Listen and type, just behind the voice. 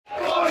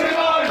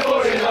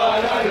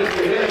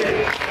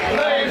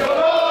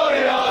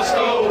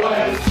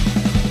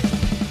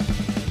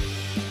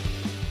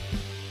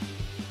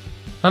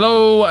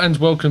Hello and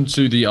welcome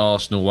to the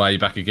Arsenal Way,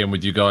 back again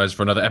with you guys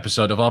for another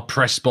episode of our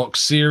Pressbox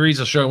series,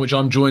 a show in which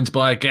I'm joined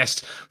by a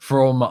guest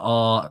from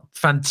our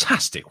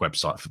fantastic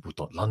website,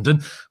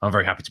 football.london. I'm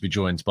very happy to be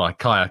joined by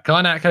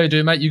Kaynak. How you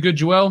doing, mate? You good,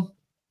 you well?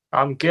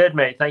 I'm good,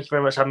 mate. Thank you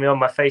very much for having me on.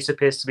 My face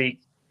appears to be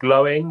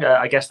glowing.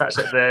 I guess that's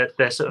the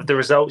sort of the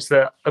results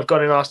that have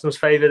gone in Arsenal's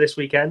favour this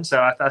weekend.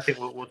 So I think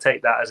we'll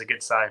take that as a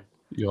good sign.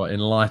 You are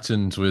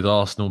enlightened with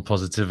Arsenal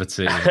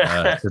positivity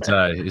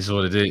today, is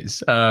what it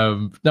is.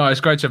 No, it's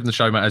great to have on the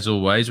show, Matt, as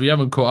always. We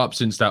haven't caught up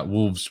since that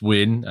Wolves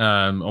win.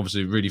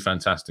 Obviously, a really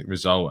fantastic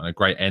result and a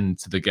great end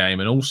to the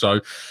game. And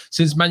also,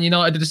 since Man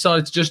United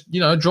decided to just,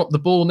 drop the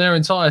ball in their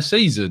entire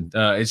season,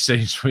 it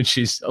seems, which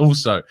is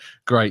also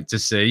great to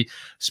see.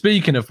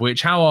 Speaking of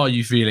which, how are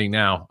you feeling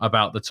now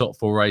about the top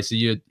four race? Are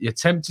you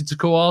tempted to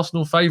call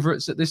Arsenal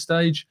favourites at this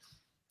stage?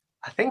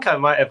 I think I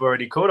might have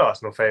already called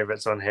Arsenal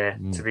favourites on here,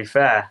 to be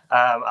fair.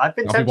 I've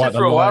been tempted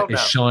for a while now.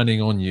 It's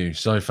shining on you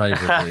so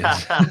favourably.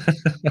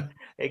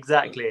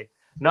 Exactly.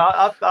 No,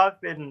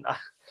 I've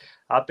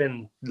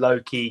been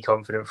low-key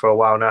confident for a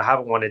while now. I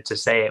haven't wanted to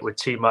say it with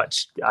too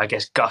much, I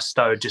guess,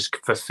 gusto, just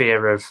for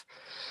fear of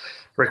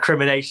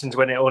recriminations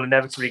when it all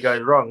inevitably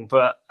goes wrong.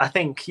 But I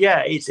think,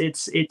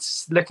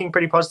 it's looking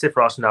pretty positive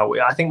for Arsenal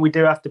now. I think we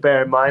do have to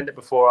bear in mind that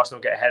before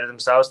Arsenal get ahead of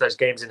themselves, those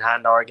games in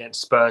hand are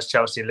against Spurs,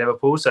 Chelsea and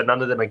Liverpool, so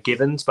none of them are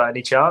givens by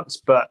any chance.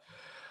 But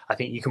I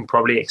think you can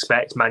probably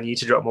expect Man U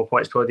to drop more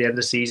points before the end of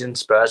the season.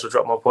 Spurs will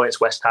drop more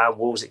points, West Ham,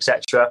 Wolves,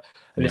 etc.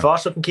 And if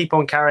Arsenal can keep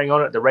on carrying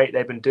on at the rate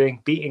they've been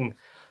doing, beating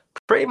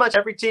pretty much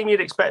every team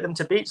you'd expect them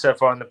to beat so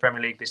far in the Premier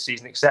League this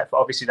season, except for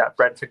obviously that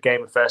Brentford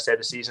game the first day of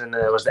the season, and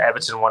there was the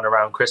Everton one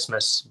around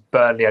Christmas,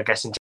 Burnley, I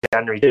guess, in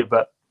January too.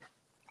 But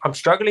I'm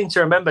struggling to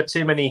remember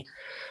too many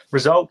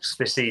results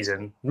this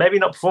season, maybe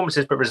not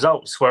performances, but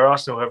results where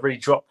Arsenal have really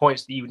dropped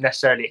points that you would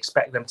necessarily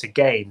expect them to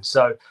gain.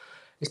 So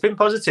it's been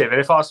positive.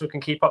 And if Arsenal can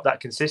keep up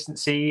that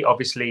consistency,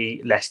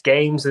 obviously less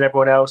games than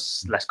everyone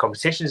else, less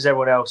competitions than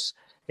everyone else,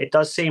 it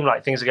does seem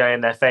like things are going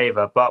in their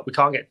favour, but we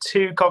can't get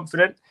too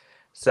confident.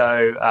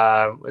 So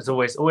there's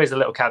always a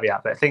little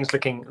caveat, but things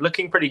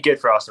looking pretty good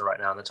for Arsenal right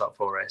now in the top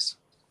four race.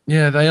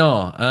 Yeah, they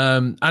are.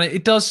 And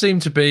it does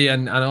seem to be,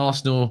 and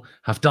Arsenal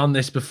have done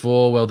this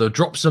before, well, they'll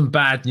drop some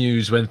bad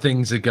news when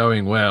things are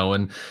going well.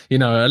 And,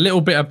 a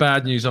little bit of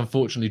bad news,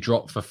 unfortunately,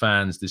 dropped for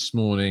fans this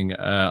morning,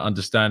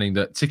 understanding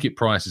that ticket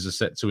prices are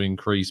set to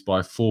increase by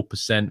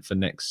 4% for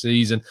next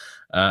season.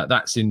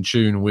 That's in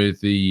tune with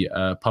the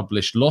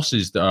published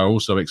losses that are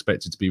also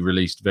expected to be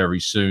released very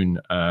soon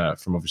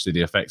from obviously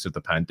the effects of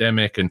the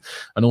pandemic and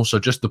also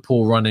just the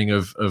poor running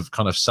of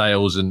kind of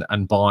sales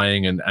and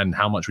buying and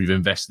how much we've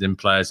invested in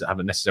players that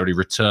haven't necessarily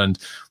returned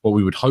what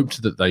we would hope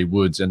that they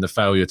would, and the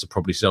failure to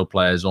probably sell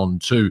players on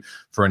too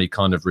for any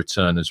kind of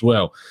return as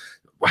well.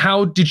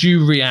 How did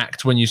you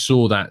react when you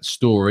saw that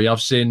story?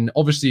 I've seen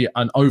obviously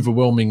an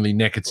overwhelmingly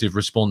negative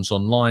response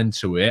online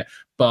to it,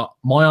 but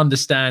my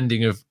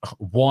understanding of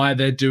why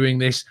they're doing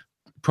this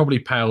probably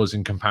pales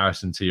in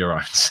comparison to your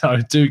own. So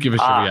do give us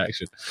your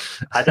reaction.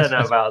 I don't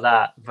know about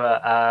that,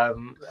 but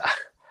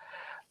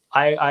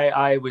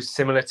I was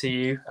similar to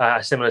you,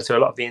 similar to a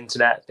lot of the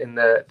internet. In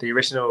the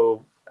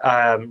original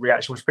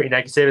reaction was pretty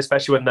negative,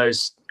 especially when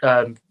those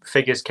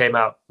figures came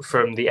out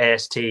from the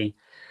AST,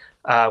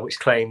 which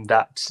claimed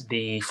that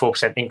the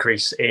 4%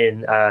 increase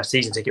in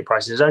season ticket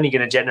prices is only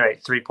going to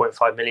generate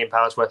 £3.5 million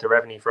worth of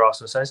revenue for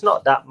Arsenal. So it's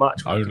not that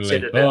much when you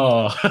consider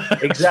that.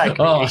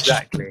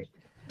 Exactly.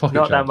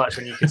 Not that much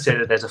when you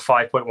consider there's a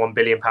 £5.1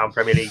 billion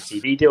Premier League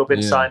TV deal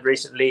been signed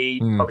recently.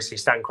 Obviously,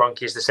 Stan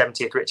Kroenke is the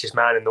 70th richest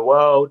man in the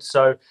world.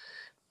 So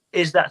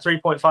is that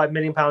 £3.5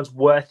 million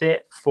worth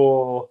it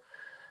for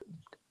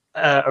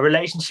a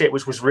relationship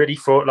which was really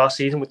fraught last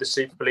season with the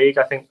Super League?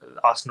 I think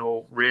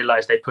Arsenal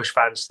realised they pushed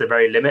fans to the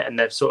very limit, and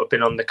they've sort of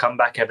been on the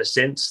comeback ever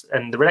since.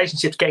 And the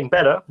relationship's getting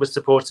better with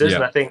supporters,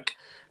 and I think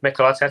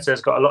Mikel Arteta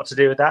has got a lot to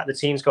do with that. The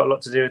team's got a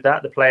lot to do with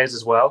that, the players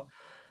as well.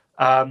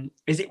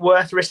 Is it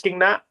worth risking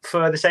that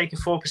for the sake of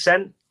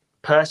 4%?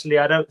 Personally,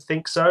 I don't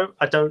think so.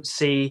 I don't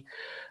see,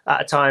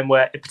 at a time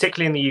where,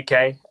 particularly in the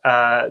UK,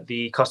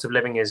 the cost of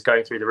living is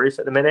going through the roof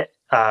at the minute.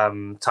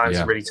 Times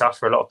are really tough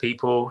for a lot of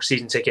people.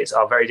 Season tickets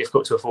are very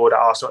difficult to afford at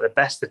Arsenal at the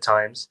best of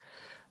times.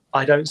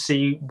 I don't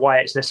see why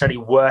it's necessarily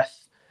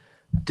worth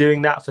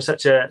doing that for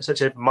such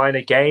a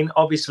minor gain.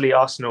 Obviously,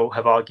 Arsenal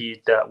have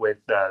argued that with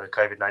the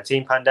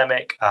COVID-19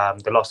 pandemic,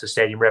 the loss of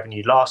stadium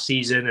revenue last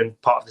season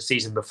and part of the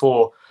season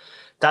before,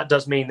 that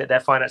does mean that their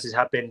finances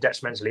have been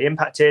detrimentally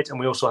impacted, and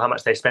we also know how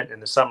much they spent in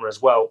the summer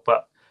as well.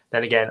 But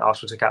then again,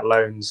 Arsenal took out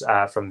loans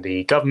from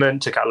the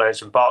government, took out loans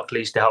from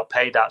Barclays to help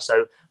pay that.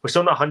 So we're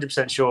still not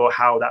 100% sure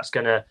how that's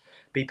going to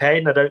be paid.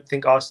 And I don't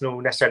think Arsenal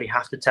necessarily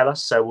have to tell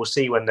us. So we'll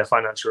see when the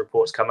financial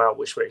reports come out,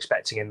 which we're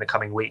expecting in the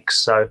coming weeks.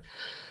 So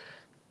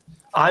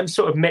I'm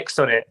sort of mixed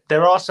on it.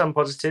 There are some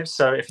positives.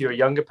 So if you're a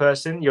younger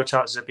person, your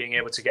chances of being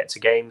able to get to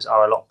games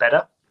are a lot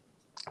better.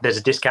 There's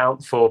a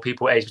discount for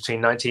people aged between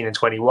 19 and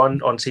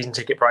 21 on season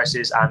ticket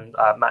prices and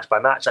match by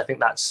match. I think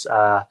that's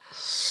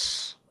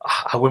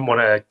I wouldn't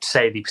want to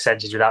say the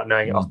percentage without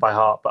knowing it off by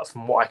heart, but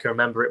from what I can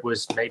remember, it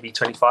was maybe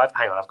 25.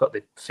 Hang on, I've got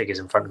the figures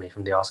in front of me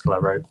from the article I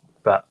wrote,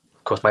 but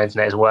of course my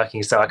internet isn't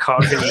working, so I can't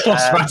really. I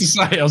was about to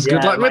say, I was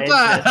good luck with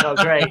that. It's not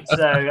great,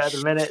 so at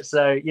the minute,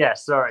 so yeah,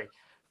 sorry.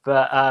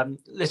 But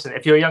listen,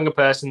 if you're a younger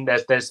person,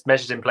 there's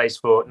measures in place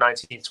for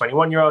 19 to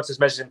 21-year-olds. There's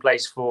measures in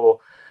place for,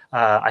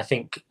 I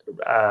think,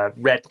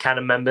 Red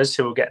Canon members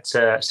who will get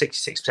a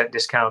 66%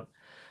 discount,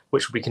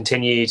 which will be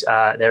continued.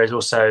 There is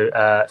also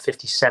a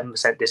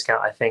 57%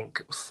 discount, I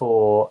think,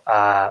 for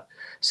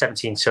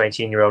 17 to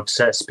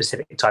 18-year-olds,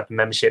 specific type of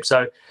membership.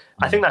 So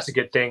I think that's a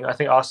good thing. I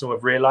think Arsenal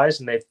have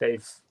realised, and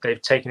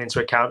they've taken into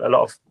account a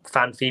lot of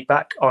fan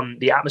feedback on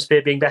the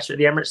atmosphere being better at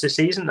the Emirates this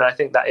season. And I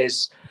think that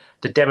is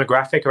the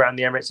demographic around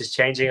the Emirates is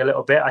changing a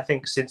little bit. I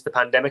think since the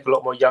pandemic, a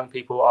lot more young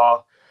people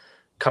are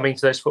coming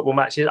to those football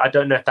matches. I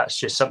don't know if that's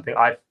just something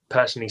I've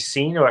personally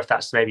seen, or if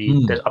that's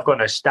maybe I've got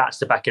no stats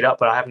to back it up,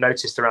 but I have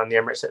noticed around the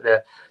Emirates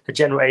that the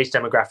general age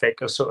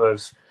demographic of sort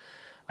of,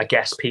 I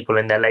guess, people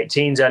in their late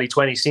teens, early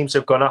 20s seems to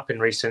have gone up in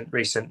recent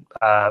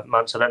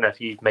months. I don't know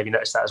if you've maybe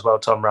noticed that as well,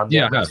 Tom, around the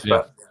Emirates.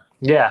 But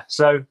yeah,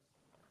 so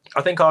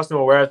I think Arsenal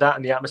are aware of that,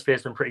 and the atmosphere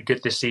has been pretty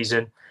good this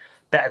season,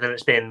 better than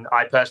it's been,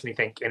 I personally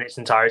think, in its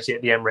entirety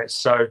at the Emirates.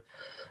 So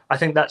I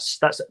think that's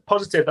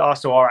positive that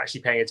Arsenal are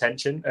actually paying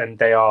attention, and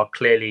they are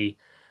clearly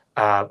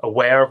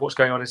aware of what's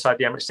going on inside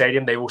the Emirates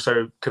Stadium. They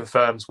also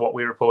confirmed what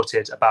we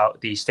reported about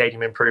the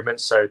stadium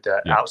improvements. So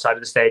the outside of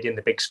the stadium,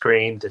 the big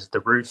screen,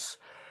 the roof,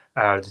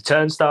 the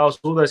turnstiles,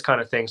 all those kind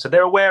of things. So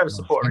they're aware of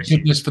support issues. Thank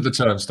goodness for the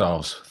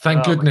turnstiles.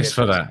 Thank goodness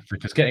for that,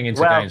 because getting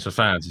into games for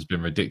fans has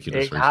been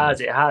ridiculous.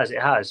 It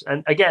has.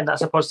 And again,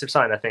 that's a positive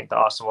sign, I think, that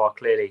Arsenal are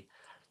clearly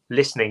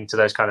listening to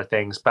those kind of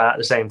things. But at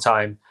the same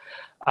time,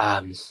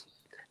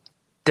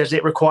 does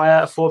it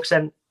require a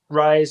 4%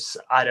 rise?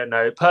 I don't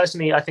know.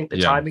 Personally, I think the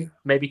timing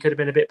maybe could have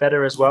been a bit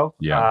better as well.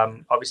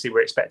 Obviously,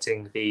 we're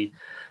expecting the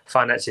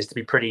finances to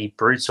be pretty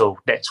brutal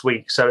next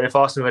week. So if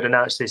Arsenal had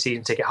announced the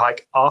season ticket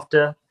hike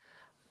after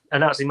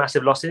announcing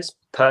massive losses,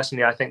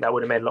 personally, I think that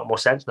would have made a lot more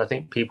sense. And I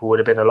think people would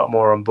have been a lot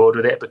more on board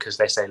with it, because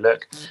they say,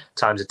 look,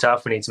 times are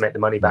tough. We need to make the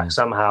money back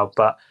somehow.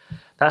 But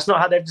that's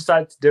not how they've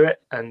decided to do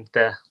it, and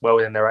they're well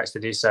within their rights to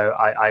do so.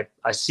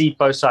 I see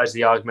both sides of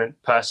the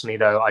argument. Personally,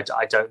 though,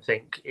 I don't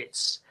think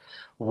it's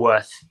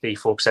worth the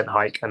 4%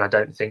 hike, and I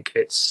don't think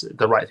it's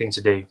the right thing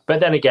to do.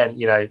 But then again,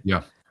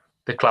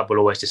 the club will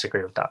always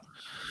disagree with that.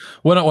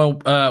 When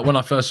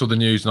I first saw the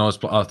news, and I was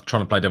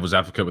trying to play devil's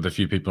advocate with a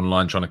few people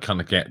online, trying to kind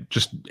of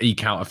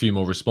eke out a few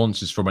more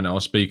responses from it. I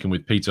was speaking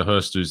with Peter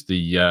Hurst, who's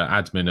the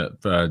admin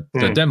at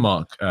the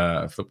Denmark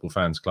Football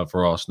Fans Club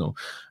for Arsenal.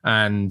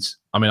 And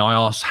I mean, I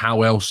asked,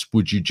 how else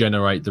would you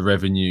generate the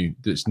revenue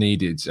that's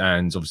needed?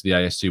 And obviously the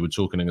AST were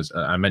talking, as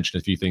I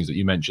mentioned a few things that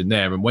you mentioned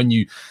there. And when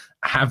you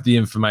have the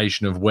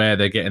information of where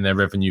they're getting their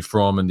revenue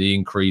from and the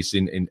increase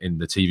in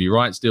the TV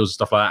rights deals and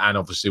stuff like that, and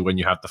obviously when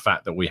you have the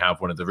fact that we have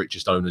one of the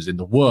richest owners in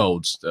the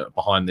world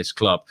behind this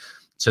club,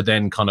 to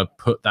then kind of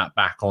put that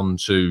back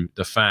onto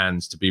the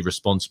fans to be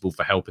responsible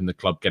for helping the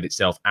club get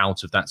itself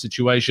out of that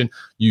situation,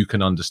 you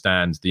can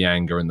understand the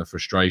anger and the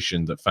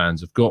frustration that fans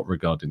have got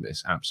regarding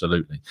this.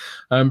 Absolutely.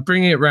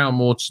 Bringing it round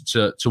more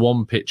to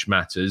on-pitch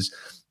matters,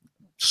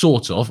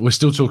 sort of. We're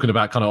still talking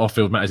about kind of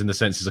off-field matters in the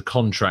sense it's a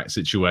contract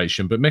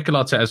situation, but Mikel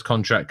Arteta's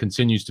contract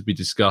continues to be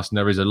discussed, and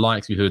there is a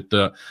likelihood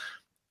that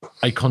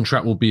a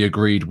contract will be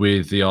agreed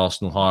with the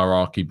Arsenal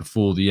hierarchy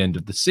before the end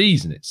of the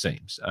season, it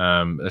seems.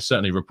 There's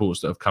certainly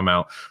reports that have come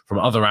out from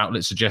other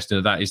outlets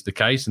suggesting that is the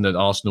case, and that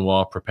Arsenal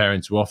are preparing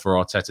to offer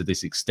Arteta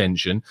this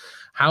extension.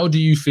 How do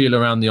you feel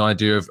around the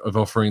idea of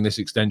offering this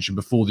extension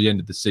before the end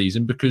of the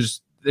season?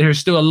 Because there is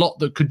still a lot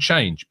that could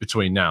change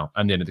between now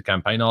and the end of the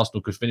campaign.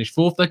 Arsenal could finish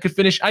fourth, they could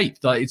finish eighth.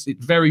 It's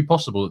very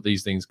possible that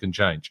these things can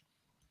change.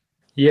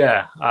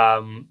 Yeah,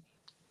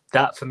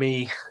 that for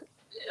me,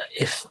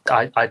 if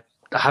I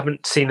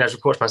haven't seen those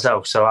reports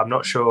myself, so I'm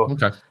not sure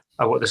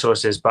what the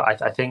source is, but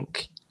I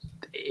think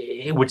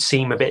it would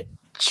seem a bit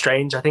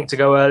strange, I think, to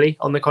go early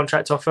on the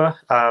contract offer.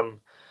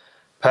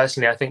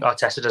 Personally, I think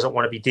Arteta doesn't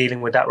want to be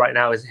dealing with that right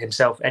now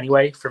himself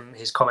anyway. From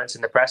his comments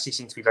in the press, he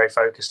seems to be very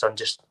focused on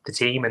just the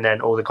team, and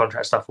then all the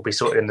contract stuff will be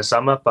sorted in the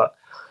summer, but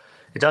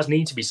it does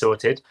need to be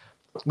sorted.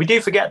 We do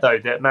forget, though,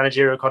 that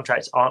managerial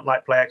contracts aren't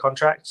like player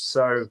contracts.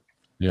 So,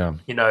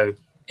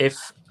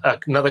 if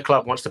another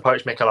club wants to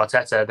poach Mikel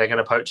Arteta, they're going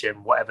to poach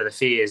him, whatever the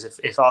fee is.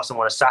 If Arsenal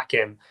want to sack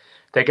him,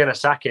 they're going to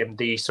sack him.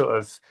 The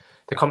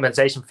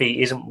compensation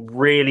fee isn't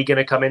really going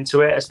to come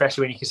into it,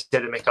 especially when you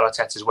consider Mikel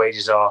Arteta's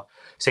wages are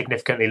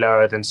significantly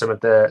lower than some of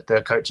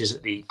the coaches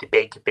at the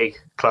big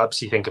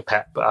clubs. You think of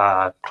Pep,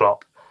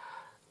 Klopp,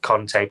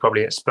 Conte,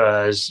 probably at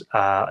Spurs.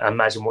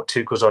 Imagine what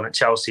Tuchel's on at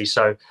Chelsea.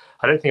 So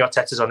I don't think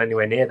Arteta's on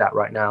anywhere near that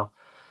right now.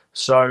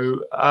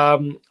 So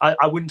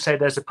I wouldn't say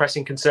there's a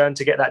pressing concern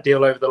to get that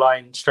deal over the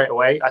line straight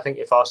away. I think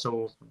if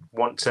Arsenal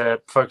want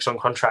to focus on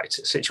contract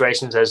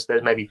situations, there's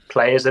maybe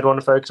players they'd want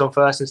to focus on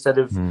first instead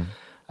of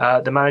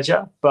the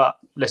manager. But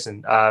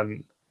listen,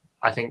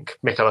 I think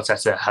Mikel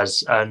Arteta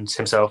has earned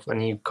himself a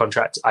new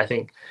contract. I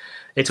think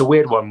it's a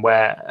weird one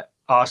where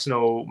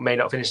Arsenal may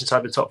not finish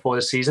inside the top four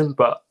this season,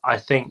 but I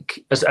think,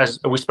 as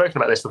we've spoken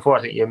about this before,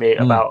 I think you and me,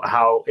 about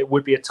how it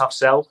would be a tough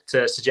sell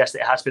to suggest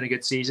that it has been a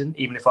good season,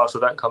 even if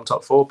Arsenal don't come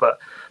top four. But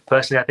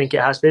personally, I think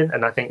it has been,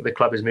 and I think the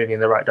club is moving in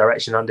the right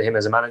direction under him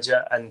as a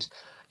manager. And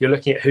you're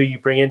looking at who you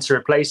bring in to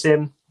replace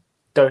him.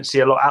 Don't see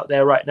a lot out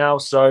there right now,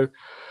 so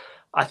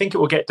I think it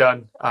will get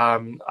done.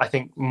 I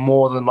think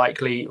more than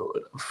likely,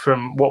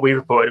 from what we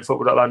reported at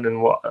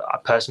Football.London, what I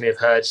personally have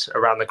heard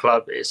around the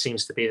club, it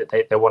seems to be that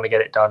they want to get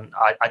it done.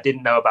 I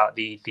didn't know about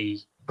the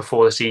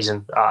before the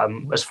season.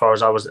 As far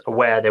as I was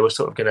aware, they were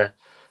sort of going to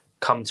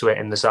come to it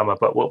in the summer,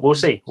 but we'll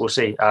see. We'll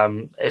see.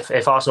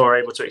 If Arsenal are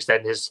able to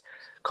extend his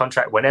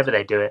contract whenever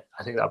they do it,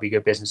 I think that'll be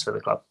good business for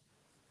the club.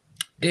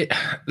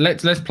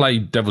 Let's play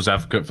devil's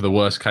advocate for the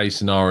worst case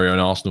scenario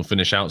and Arsenal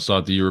finish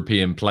outside the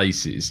European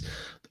places.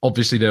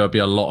 Obviously, there would be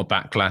a lot of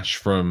backlash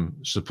from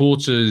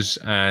supporters,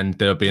 and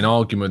there would be an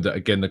argument that,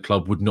 again, the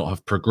club would not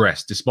have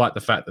progressed, despite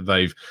the fact that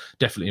they've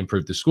definitely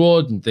improved the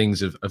squad and things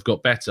have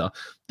got better.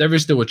 There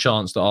is still a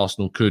chance that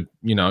Arsenal could,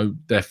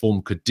 their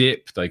form could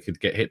dip. They could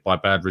get hit by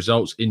bad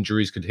results.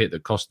 Injuries could hit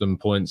that cost them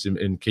points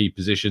in key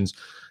positions.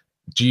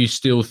 Do you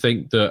still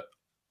think that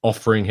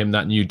offering him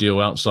that new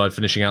deal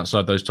finishing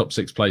outside those top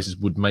six places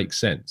would make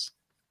sense?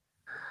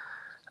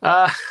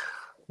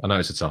 I know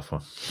it's a tough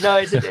one. No,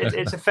 it's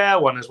a fair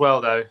one as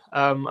well, though.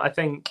 I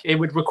think it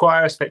would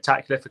require a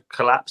spectacular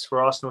collapse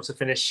for Arsenal to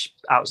finish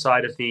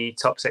outside of the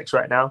top six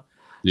right now.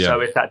 Yeah. So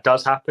if that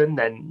does happen,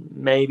 then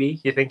maybe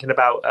you're thinking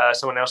about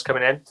someone else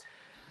coming in.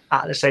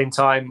 At the same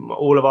time,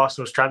 all of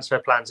Arsenal's transfer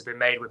plans have been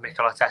made with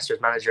Mikel Arteta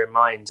as manager in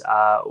mind.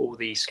 All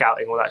the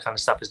scouting, all that kind of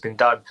stuff has been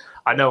done.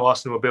 I know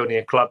Arsenal are building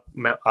a club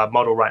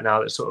model right now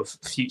that's sort of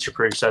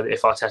future-proof, so that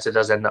if Arteta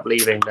does end up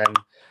leaving, then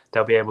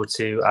they'll be able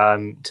to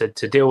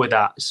deal with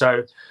that.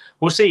 So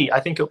we'll see. I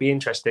think it'll be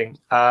interesting.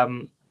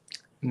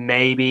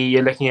 Maybe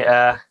you're looking at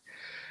a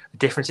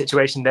different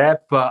situation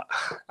there, but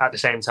at the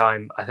same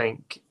time, I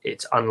think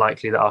it's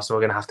unlikely that Arsenal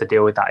are going to have to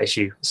deal with that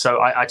issue. So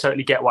I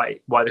totally get why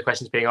the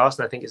question's being asked,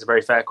 and I think it's a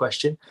very fair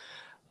question.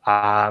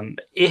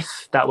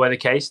 If that were the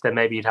case, then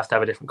maybe you'd have to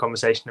have a different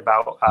conversation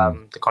about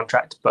the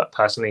contract. But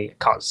personally,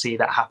 I can't see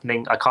that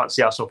happening. I can't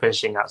see Arsenal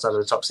finishing outside of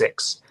the top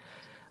six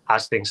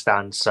as things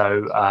stand.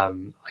 So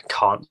I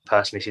can't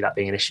personally see that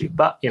being an issue.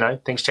 But,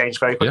 things change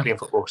very quickly in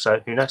football.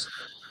 So who knows?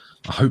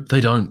 I hope they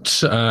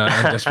don't.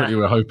 And desperately,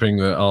 we're hoping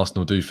that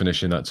Arsenal do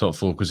finish in that top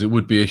four, because it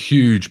would be a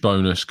huge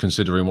bonus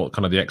considering what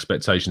kind of the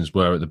expectations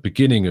were at the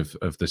beginning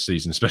of the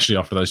season, especially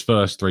after those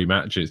first three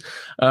matches.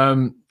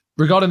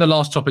 Regarding the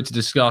last topic to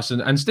discuss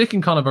and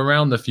sticking kind of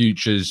around the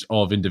futures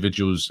of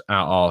individuals at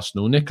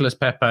Arsenal, Nicolas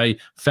Pepe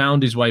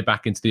found his way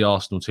back into the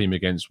Arsenal team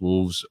against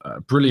Wolves.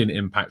 Brilliant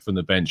impact from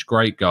the bench.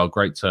 Great goal,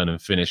 great turn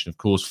and finish. And of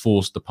course,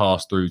 forced the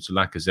pass through to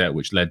Lacazette,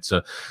 which led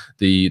to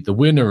the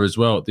winner as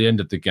well at the end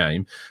of the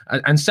game.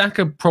 And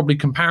Saka, probably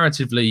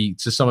comparatively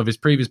to some of his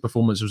previous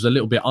performances, was a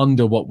little bit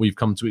under what we've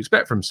come to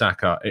expect from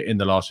Saka in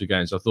the last few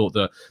games. I thought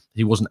that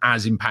he wasn't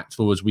as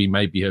impactful as we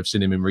maybe have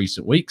seen him in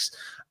recent weeks.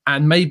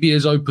 And maybe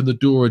has opened the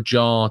door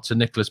ajar to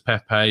Nicolas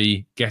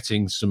Pepe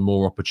getting some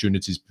more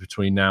opportunities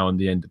between now and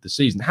the end of the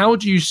season. How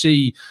do you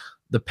see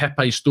the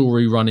Pepe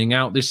story running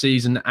out this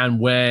season, and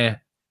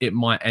where it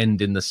might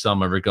end in the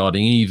summer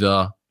regarding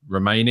either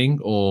remaining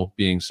or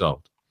being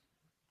sold?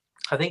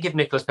 I think if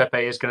Nicolas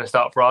Pepe is going to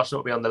start for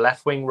Arsenal, it'll be on the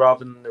left wing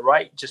rather than the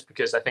right, just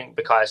because I think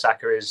Bukayo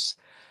Saka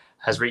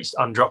has reached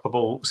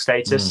undroppable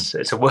status.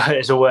 It's a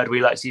word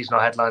we like to use in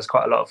our headlines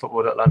quite a lot of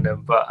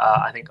Football.London, but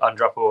I think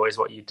undroppable is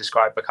what you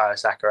describe Bukayo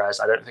Saka as.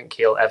 I don't think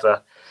he'll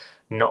ever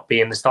not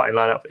be in the starting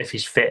lineup if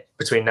he's fit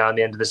between now and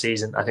the end of the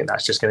season. I think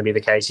that's just going to be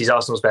the case. He's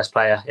Arsenal's best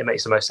player. It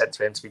makes the most sense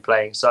for him to be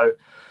playing. So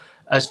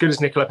as good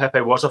as Nicolas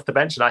Pepe was off the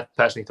bench, and I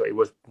personally thought he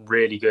was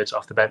really good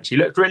off the bench, he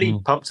looked really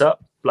pumped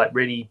up, like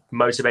really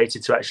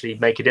motivated to actually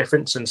make a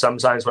difference. And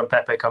sometimes when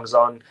Pepe comes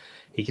on,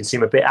 he can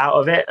seem a bit out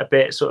of it, a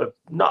bit sort of,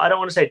 I don't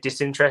want to say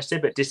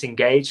disinterested, but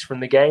disengaged from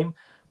the game.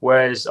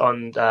 Whereas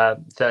on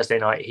Thursday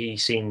night, he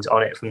seemed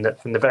on it from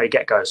the very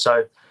get-go.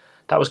 So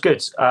that was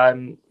good.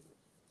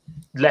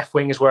 Left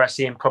wing is where I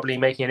see him probably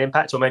making an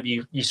impact, or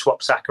maybe you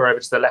swap Saka over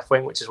to the left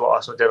wing, which is what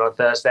Arsenal did on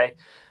Thursday.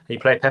 You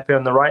play Pepe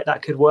on the right,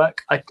 that could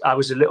work. I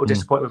was a little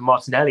disappointed with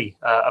Martinelli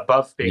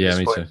above being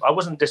disappointed. I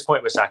wasn't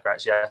disappointed with Saka,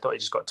 actually. I thought he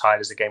just got tired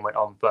as the game went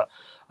on, but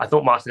I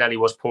thought Martinelli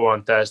was poor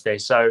on Thursday.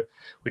 So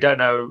we don't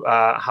know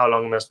how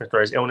long Emile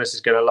Smith-Rowe's illness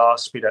is going to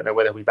last. We don't know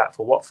whether he'll be back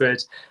for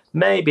Watford.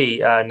 Maybe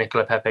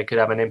Nicolas Pepe could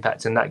have an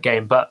impact in that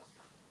game, but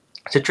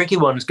it's a tricky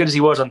one. As good as he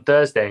was on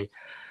Thursday,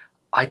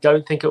 I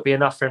don't think it'll be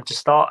enough for him to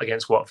start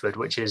against Watford,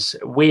 which is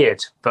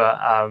weird, but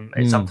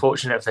it's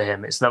unfortunate for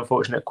him. It's an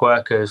unfortunate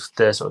quirk of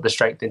the sort of the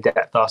strength and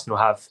depth Arsenal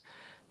have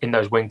in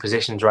those wing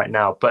positions right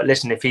now. But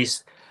listen, if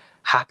he's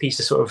happy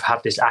to sort of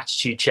have this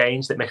attitude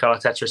change that Mikel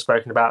Arteta has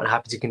spoken about and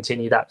happy to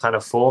continue that kind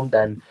of form,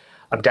 then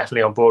I'm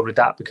definitely on board with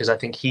that, because I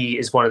think he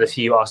is one of the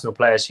few Arsenal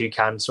players who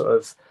can sort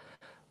of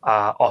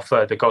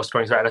offer the goal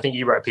scoring threat. And I think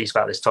you wrote a piece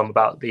about this, Tom,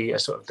 about the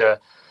sort of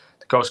the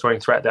goal-scoring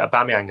threat that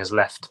Aubameyang has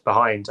left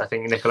behind. I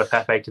think Nicolas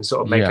Pepe can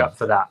sort of make up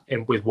for that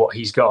with what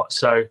he's got.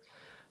 So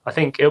I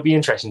think it'll be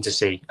interesting to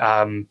see.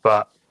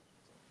 But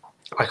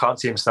I can't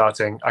see him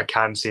starting. I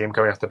can see him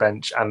coming off the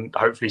bench and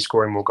hopefully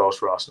scoring more goals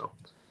for Arsenal.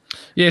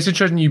 Yeah, it's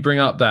interesting you bring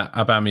up that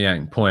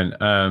Aubameyang point.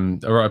 I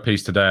wrote a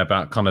piece today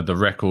about kind of the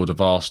record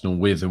of Arsenal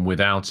with and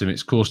without him.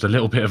 It's caused a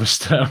little bit of a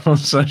stir on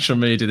social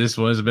media. This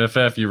one, there's been a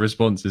fair few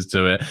responses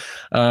to it.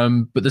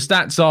 But the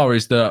stats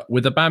is that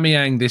with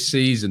Aubameyang this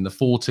season, the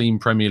 14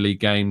 Premier League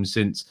games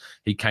since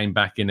he came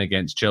back in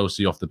against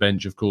Chelsea off the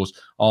bench, of course,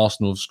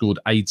 Arsenal have scored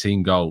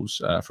 18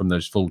 goals from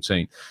those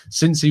 14.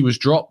 Since he was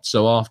dropped,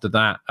 so after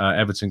that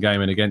Everton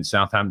game and against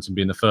Southampton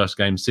being the first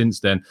game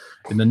since then,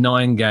 in the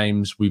 9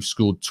 games, we've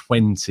scored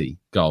 20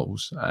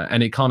 goals.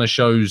 And it kind of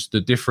shows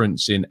the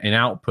difference in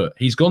output.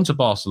 He's gone to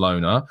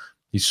Barcelona.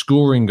 He's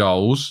scoring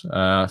goals,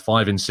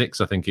 5 in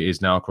 6, I think it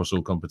is now across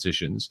all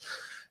competitions.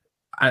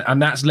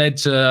 And that's led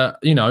to,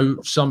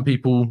 some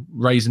people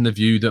raising the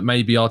view that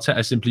maybe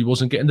Arteta simply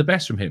wasn't getting the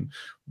best from him.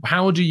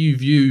 How do you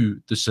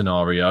view the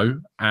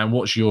scenario? And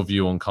what's your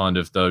view on kind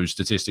of those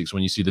statistics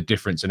when you see the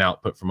difference in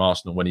output from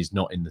Arsenal when he's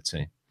not in the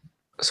team?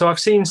 So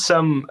I've seen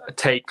some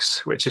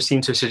takes which have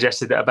seemed to have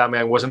suggested that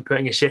Aubameyang wasn't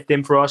putting a shift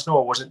in for Arsenal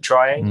or wasn't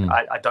trying.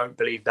 I don't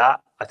believe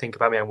that. I think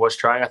Aubameyang was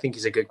trying. I think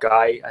he's a good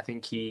guy. I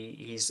think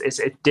it's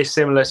a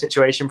dissimilar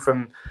situation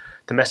from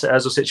the Mesut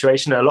Ozil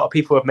situation. A lot of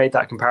people have made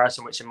that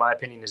comparison, which in my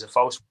opinion is a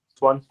false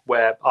one,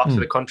 where after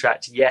the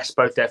contract, yes,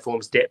 both their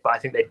forms dip, but I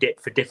think they dip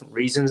for different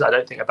reasons. I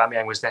don't think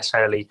Aubameyang was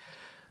necessarily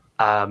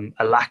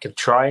a lack of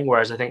trying,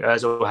 whereas I think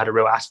Ozil had a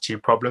real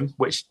attitude problem,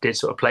 which did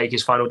sort of plague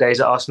his final days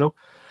at Arsenal.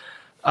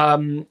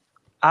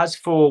 As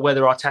for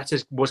whether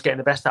Arteta was getting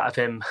the best out of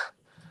him,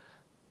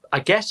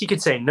 I guess you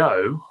could say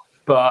no,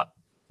 but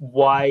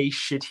why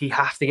should he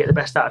have to get the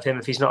best out of him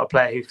if he's not a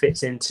player who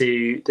fits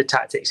into the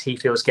tactics he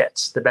feels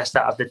gets the best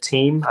out of the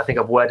team? I think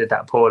I've worded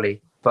that poorly,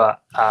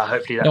 but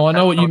hopefully that... No, I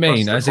know what you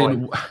mean. As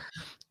in,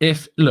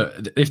 if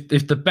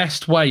the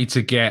best way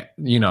to get,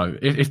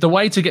 if the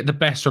way to get the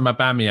best from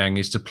Aubameyang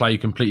is to play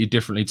completely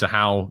differently to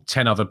how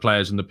 10 other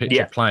players on the pitch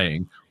are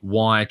playing,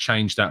 why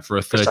change that for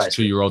a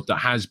 32-year-old that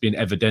has been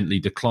evidently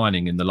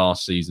declining in the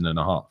last season and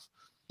a half?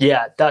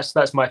 Yeah,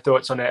 that's my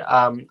thoughts on it.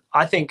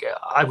 I think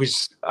I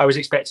was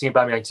expecting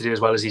Aubameyang to do as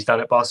well as he's done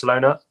at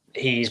Barcelona.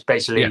 He's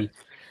basically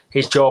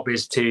his job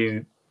is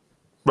to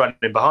run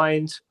in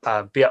behind,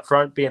 be up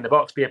front, be in the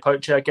box, be a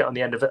poacher, get on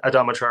the end of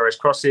Adama Traore's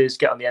crosses,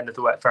 get on the end of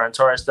the what Ferran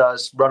Torres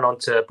does, run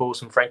onto balls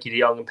from Frankie de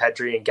Jong and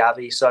Pedri and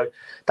Gavi. So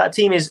that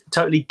team is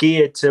totally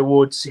geared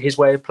towards his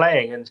way of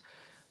playing, and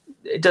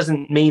it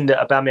doesn't mean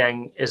that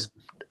Aubameyang is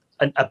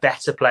a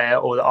better player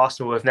or that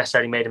Arsenal have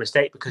necessarily made a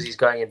mistake because he's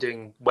going and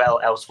doing well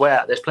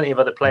elsewhere. There's plenty of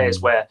other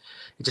players where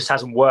it just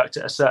hasn't worked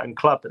at a certain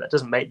club, but that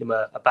doesn't make them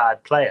a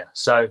bad player.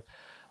 So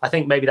I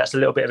think maybe that's a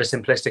little bit of a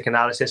simplistic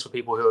analysis for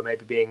people who are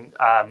maybe being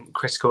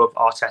critical of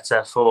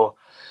Arteta for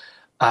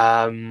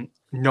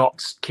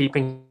not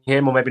keeping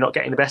him or maybe not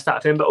getting the best out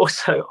of him. But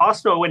also,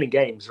 Arsenal are winning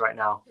games right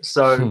now.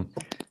 So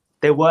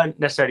they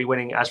weren't necessarily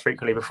winning as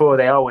frequently before.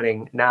 They are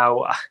winning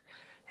now.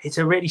 It's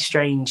a really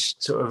strange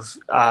sort of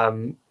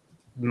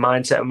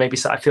mindset. Maybe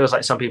it feels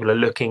like some people are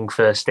looking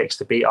for sticks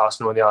to beat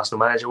Arsenal and the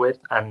Arsenal manager with.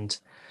 And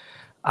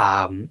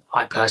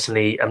I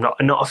personally am not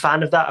a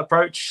fan of that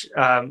approach.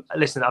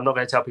 Listen, I'm not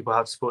going to tell people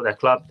how to support their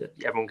club.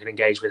 Everyone can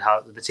engage with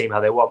the team how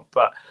they want.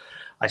 But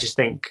I just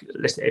think,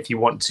 listen, if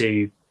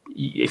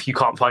you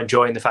can't find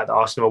joy in the fact that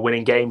Arsenal are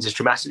winning games as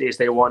dramatically as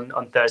they won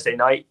on Thursday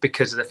night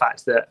because of the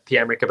fact that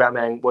Pierre-Emerick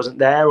Aubameyang wasn't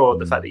there or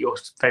the fact that your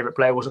favourite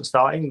player wasn't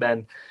starting,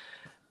 then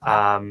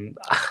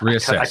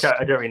reassess.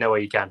 I don't really know where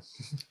you can.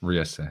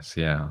 Reassess,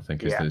 yeah, I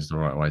think is the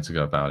right way to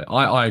go about it.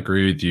 I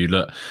agree with you.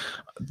 Look,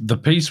 the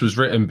piece was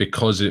written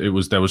because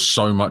there was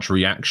so much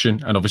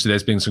reaction, and obviously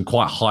there's been some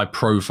quite high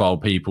profile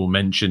people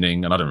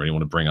mentioning, and I don't really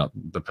want to bring up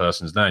the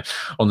person's name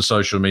on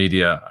social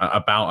media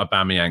about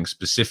Aubameyang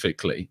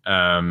specifically,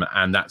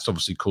 and that's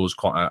obviously caused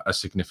quite a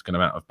significant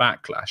amount of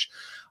backlash.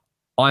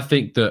 I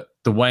think that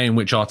the way in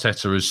which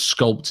Arteta has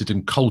sculpted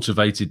and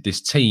cultivated this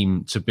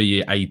team to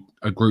be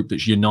a group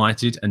that's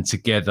united and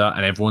together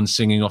and everyone's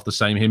singing off the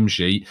same hymn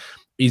sheet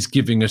is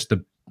giving us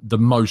the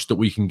most that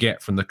we can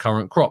get from the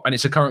current crop. And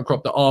it's a current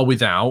crop that are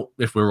without,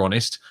 if we're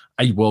honest,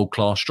 a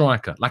world-class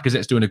striker.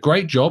 Lacazette's doing a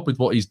great job with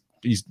what he's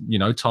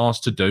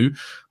tasked to do,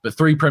 but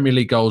 3 Premier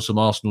League goals from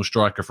Arsenal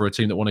striker for a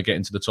team that want to get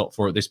into the top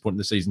 4 at this point in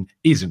the season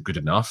isn't good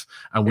enough,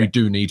 and we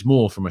do need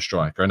more from a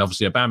striker. And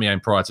obviously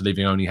Aubameyang prior to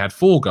leaving only had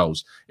 4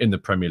 goals in the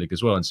Premier League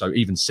as well, and so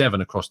even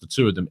 7 across the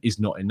 2 of them is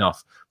not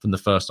enough from the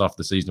first half of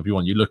the season. If you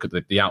want, you look at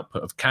the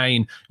output of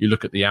Kane, you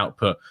look at the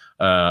output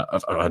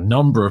of a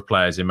number of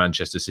players in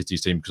Manchester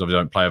City's team, because obviously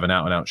they don't play with an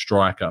out-and-out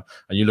striker,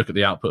 and you look at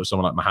the output of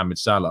someone like Mohamed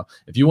Salah.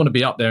 If you want to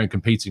be up there and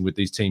competing with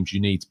these teams, you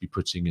need to be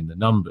putting in the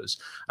numbers.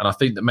 And I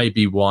think that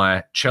maybe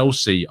why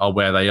Chelsea are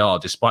where they are,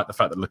 despite the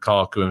fact that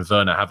Lukaku and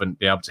Werner haven't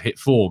been able to hit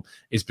form,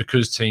 is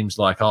because teams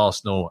like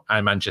Arsenal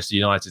and Manchester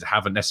United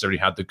haven't necessarily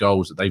had the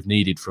goals that they've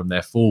needed from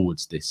their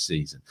forwards this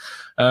season.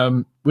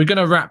 We're going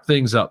to wrap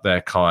things up there,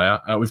 Kaya.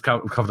 We've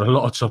covered a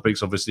lot of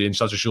topics, obviously, in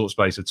such a short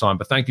space of time,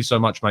 but thank you so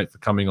much, mate, for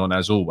coming on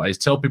as always.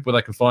 Tell people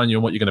where they can find you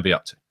and what you're going to be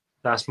up to.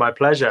 That's my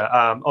pleasure.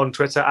 On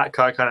Twitter at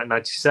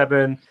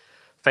Kaynak97.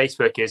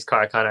 Facebook is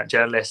Kaynak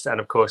Journalist. And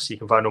of course, you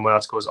can find all my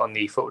articles on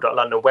the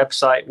Football.London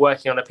website,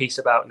 working on a piece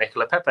about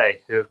Nicola Pepe,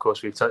 who, of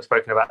course, we've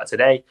spoken about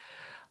today.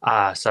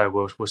 So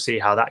we'll see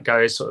how that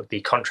goes. Sort of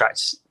the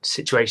contract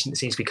situation that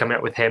seems to be coming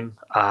up with him.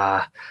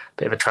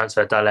 Bit of a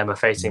transfer dilemma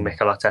facing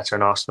Mikel Arteta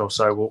and Arsenal.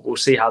 So we'll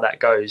see how that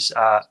goes.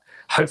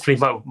 Hopefully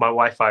my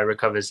Wi-Fi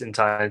recovers in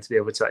time to be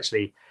able to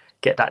actually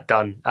get that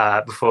done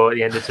before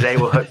the end of today.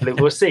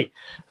 We'll see.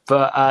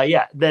 But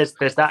yeah, there's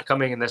that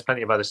coming, and there's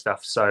plenty of other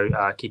stuff. So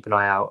keep an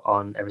eye out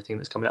on everything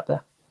that's coming up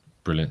there.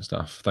 Brilliant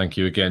stuff. Thank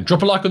you again.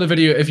 Drop a like on the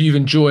video if you've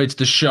enjoyed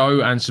the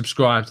show, and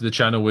subscribe to the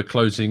channel. We're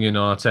closing in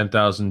our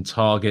 10,000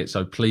 target,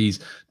 so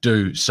please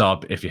do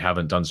sub if you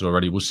haven't done so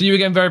already. We'll see you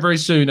again very, very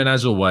soon. And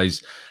as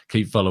always,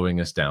 keep following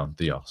us down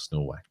the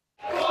Arsenal way.